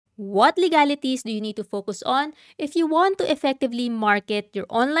What legalities do you need to focus on if you want to effectively market your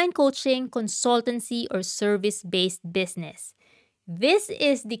online coaching, consultancy, or service based business? This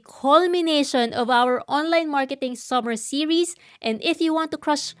is the culmination of our online marketing summer series, and if you want to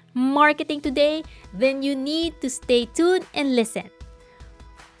crush marketing today, then you need to stay tuned and listen.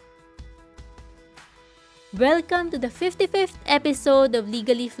 Welcome to the 55th episode of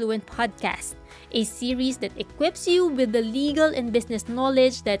Legally Fluent Podcast, a series that equips you with the legal and business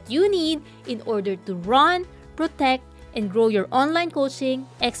knowledge that you need in order to run, protect, and grow your online coaching,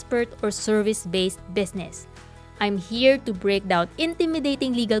 expert, or service-based business. I'm here to break down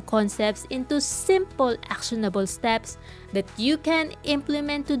intimidating legal concepts into simple, actionable steps that you can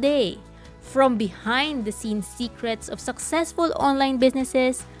implement today. From behind-the-scenes secrets of successful online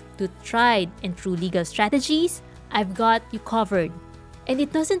businesses to tried and true legal strategies, I've got you covered. And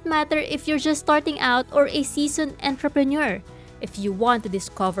it doesn't matter if you're just starting out or a seasoned entrepreneur. If you want to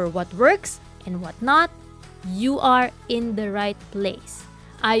discover what works and what not, you are in the right place.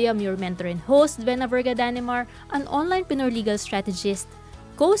 I am your mentor and host, Vena Verga Danimar, an onlinepreneur legal strategist,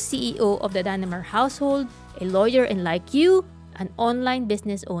 co-CEO of the Danimar household, a lawyer, and like you, an online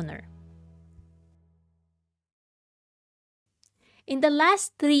business owner. In the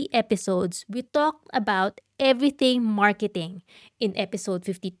last 3 episodes, we talked about everything marketing. In episode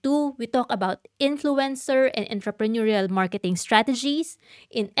 52, we talked about influencer and entrepreneurial marketing strategies.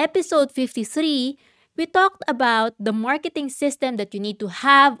 In episode 53, we talked about the marketing system that you need to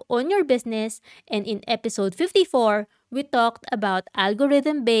have on your business. And in episode 54, we talked about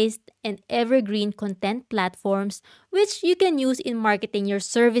algorithm-based and evergreen content platforms which you can use in marketing your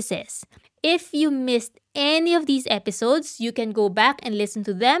services. If you missed any of these episodes, you can go back and listen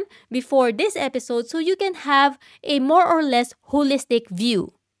to them before this episode so you can have a more or less holistic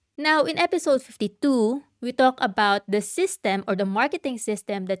view. Now, in episode 52, we talk about the system or the marketing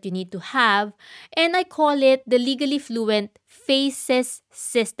system that you need to have, and I call it the Legally Fluent PHASES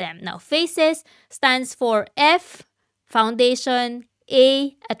system. Now, PHASES stands for F, foundation,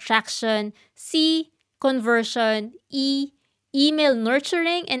 A, attraction, C, conversion, E, email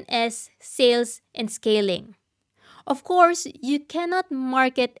nurturing, and S, sales and scaling. Of course, you cannot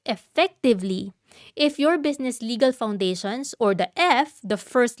market effectively if your business legal foundations, or the F, the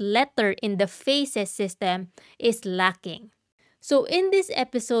first letter in the PHASES system, is lacking. So in this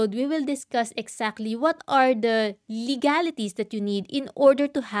episode, we will discuss exactly what are the legalities that you need in order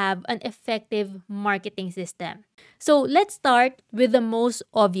to have an effective marketing system. So let's start with the most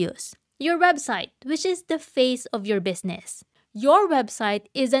obvious, your website, which is the face of your business. Your website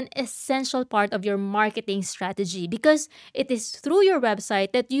is an essential part of your marketing strategy because it is through your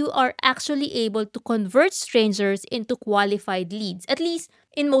website that you are actually able to convert strangers into qualified leads, at least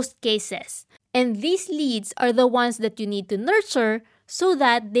in most cases. And these leads are the ones that you need to nurture so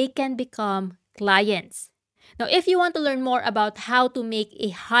that they can become clients. Now, if you want to learn more about how to make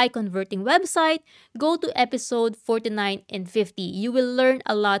a high converting website, go to episode 49 and 50. You will learn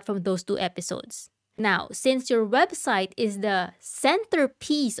a lot from those 2 episodes. Now, since your website is the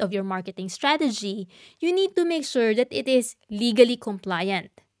centerpiece of your marketing strategy, you need to make sure that it is legally compliant.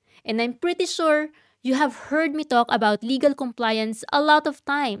 And I'm pretty sure you have heard me talk about legal compliance a lot of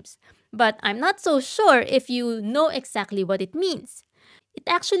times, but I'm not so sure if you know exactly what it means. It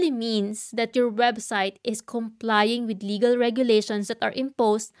actually means that your website is complying with legal regulations that are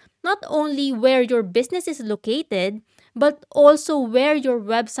imposed not only where your business is located, but also where your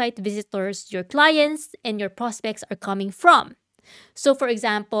website visitors, your clients, and your prospects are coming from. So for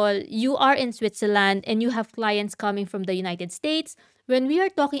example, you are in Switzerland and you have clients coming from the United States. When we are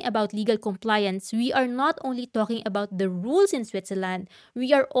talking about legal compliance, we are not only talking about the rules in Switzerland,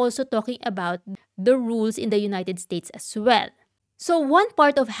 we are also talking about the rules in the United States as well. So one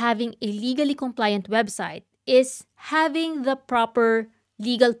part of having a legally compliant website is having the proper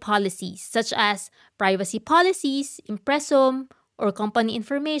legal policies such as privacy policies, impressum, or company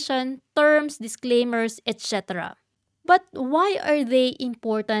information, terms, disclaimers, etc. But why are they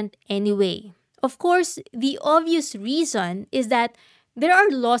important anyway? Of course, the obvious reason is that there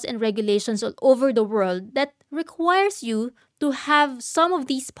are laws and regulations all over the world that requires you to have some of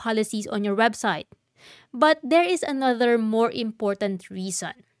these policies on your website. But there is another more important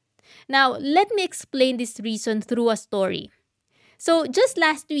reason. Now, let me explain this reason through a story. So, just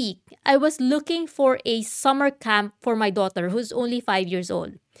last week, I was looking for a summer camp for my daughter who's only 5 years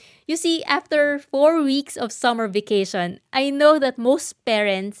old. You see, after 4 weeks of summer vacation, I know that most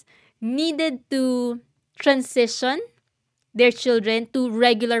parents needed to transition their children to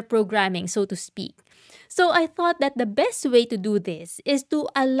regular programming, so to speak. So I thought that the best way to do this is to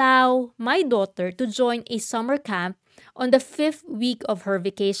allow my daughter to join a summer camp on the fifth week of her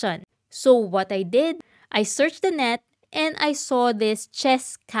vacation. So what I did, I searched the net and I saw this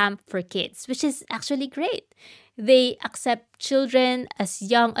chess camp for kids, which is actually great. They accept children as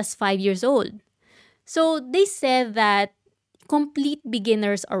young as 5 years old. So they said that complete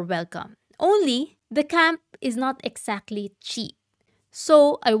beginners are welcome. Only the camp is not exactly cheap.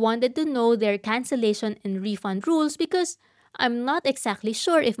 So I wanted to know their cancellation and refund rules because I'm not exactly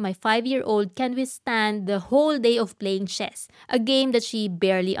sure if my 5-year-old can withstand the whole day of playing chess, a game that she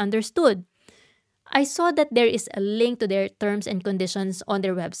barely understood. I saw that there is a link to their terms and conditions on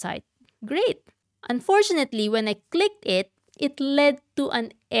their website. Great. Unfortunately, when I clicked it, it led to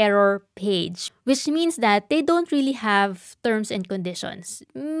an error page, which means that they don't really have terms and conditions.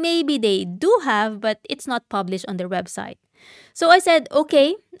 Maybe they do have, but it's not published on their website. So I said,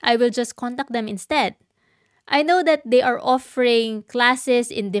 okay, I will just contact them instead. I know that they are offering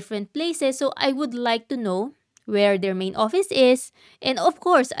classes in different places, so I would like to know where their main office is. And of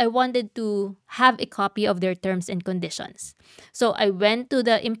course, I wanted to have a copy of their terms and conditions. So I went to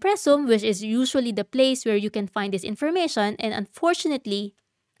the Impressum, which is usually the place where you can find this information. And unfortunately,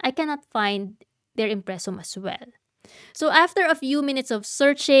 I cannot find their Impressum as well. So after a few minutes of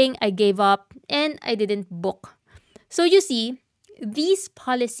searching, I gave up and I didn't book. So you see, these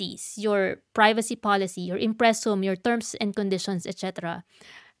policies, your privacy policy, your Impressum, your terms and conditions, etc.,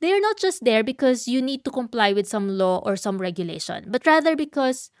 they are not just there because you need to comply with some law or some regulation, but rather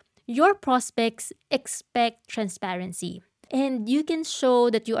because your prospects expect transparency. And you can show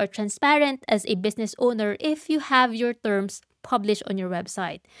that you are transparent as a business owner if you have your terms published on your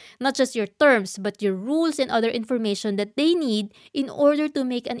website. Not just your terms, but your rules and other information that they need in order to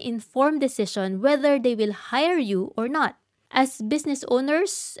make an informed decision whether they will hire you or not. As business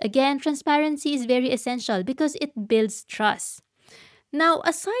owners, again, transparency is very essential because it builds trust. Now,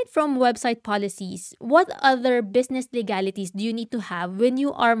 aside from website policies, what other business legalities do you need to have when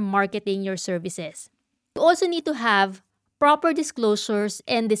you are marketing your services? You also need to have proper disclosures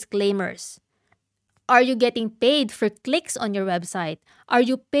and disclaimers. Are you getting paid for clicks on your website? Are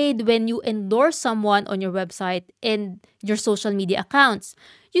you paid when you endorse someone on your website and your social media accounts?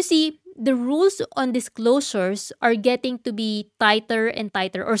 You see, the rules on disclosures are getting to be tighter and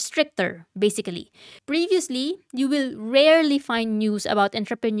tighter or stricter, basically. Previously, you will rarely find news about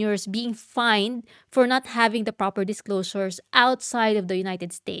entrepreneurs being fined for not having the proper disclosures outside of the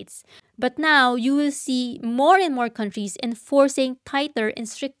United States. But now, you will see more and more countries enforcing tighter and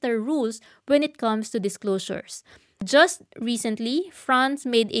stricter rules when it comes to disclosures. Just recently, France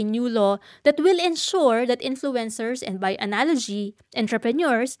made a new law that will ensure that influencers and by analogy,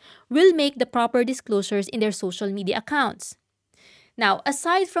 entrepreneurs will make the proper disclosures in their social media accounts. Now,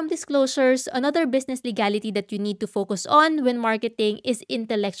 aside from disclosures, another business legality that you need to focus on when marketing is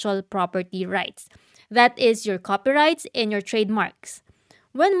intellectual property rights. That is your copyrights and your trademarks.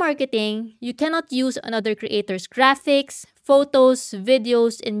 When marketing, you cannot use another creator's graphics, photos,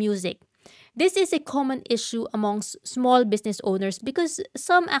 videos, and music. This is a common issue amongst small business owners because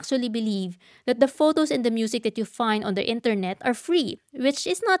some actually believe that the photos and the music that you find on the internet are free, which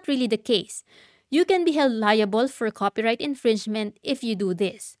is not really the case. You can be held liable for copyright infringement if you do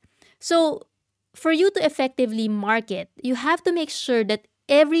this. So, for you to effectively market, you have to make sure that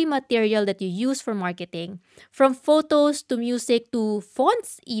every material that you use for marketing, from photos to music to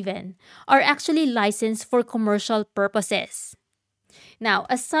fonts even, are actually licensed for commercial purposes. Now,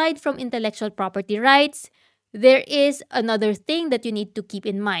 aside from intellectual property rights, there is another thing that you need to keep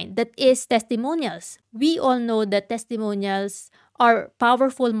in mind that is testimonials. We all know that testimonials are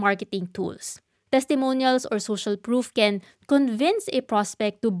powerful marketing tools. Testimonials or social proof can convince a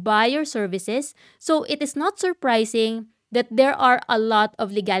prospect to buy your services, so it is not surprising that there are a lot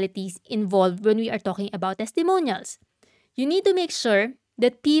of legalities involved when we are talking about testimonials. You need to make sure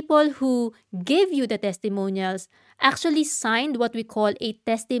that people who give you the testimonials actually signed what we call a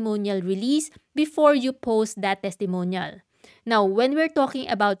testimonial release before you post that testimonial. Now, when we're talking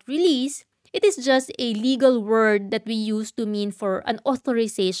about release, it is just a legal word that we use to mean for an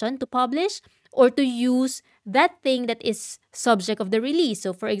authorization to publish or to use that thing that is subject of the release.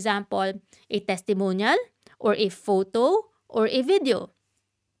 So, for example, a testimonial or a photo or a video.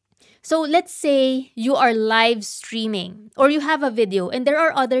 So let's say you are live streaming or you have a video and there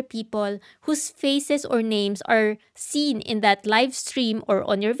are other people whose faces or names are seen in that live stream or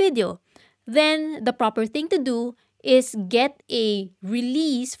on your video. Then the proper thing to do is get a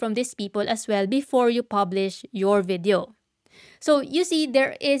release from these people as well before you publish your video. So you see,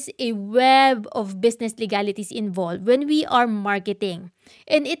 there is a web of business legalities involved when we are marketing.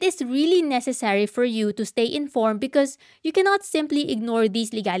 And it is really necessary for you to stay informed because you cannot simply ignore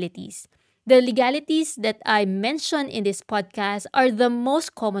these legalities. The legalities that I mentioned in this podcast are the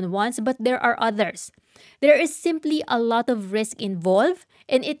most common ones, but there are others. There is simply a lot of risk involved,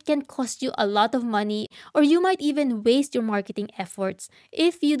 and it can cost you a lot of money, or you might even waste your marketing efforts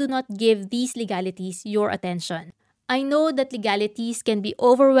if you do not give these legalities your attention. I know that legalities can be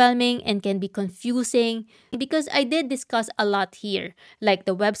overwhelming and can be confusing because I did discuss a lot here, like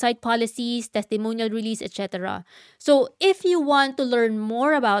the website policies, testimonial release, etc. So, if you want to learn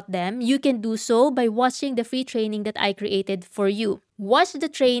more about them, you can do so by watching the free training that I created for you. Watch the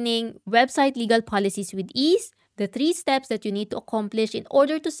training, Website Legal Policies with Ease, the 3 steps that you need to accomplish in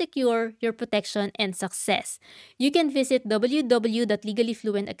order to secure your protection and success. You can visit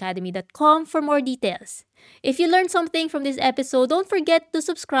www.legallyfluentacademy.com for more details. If you learned something from this episode, don't forget to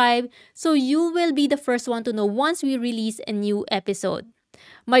subscribe so you will be the first one to know once we release a new episode.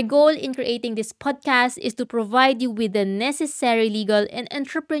 My goal in creating this podcast is to provide you with the necessary legal and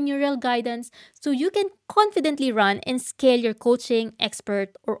entrepreneurial guidance so you can confidently run and scale your coaching,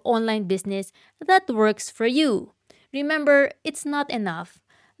 expert, or online business that works for you. Remember, it's not enough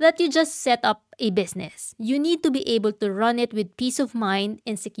that you just set up a business. You need to be able to run it with peace of mind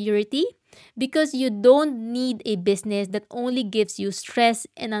and security because you don't need a business that only gives you stress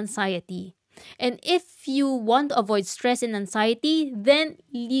and anxiety. And if you want to avoid stress and anxiety, then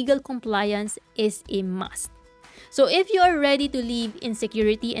legal compliance is a must. So if you are ready to leave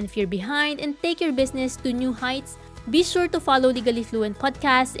insecurity and fear behind and take your business to new heights, be sure to follow Legally Fluent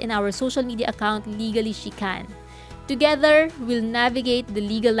Podcast and our social media account Legally She Can. Together, we'll navigate the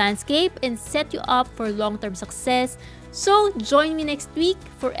legal landscape and set you up for long-term success. So join me next week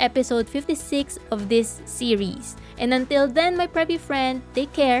for episode 56 of this series. And until then, my preppy friend,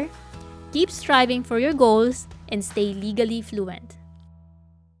 take care. Keep striving for your goals and stay legally fluent.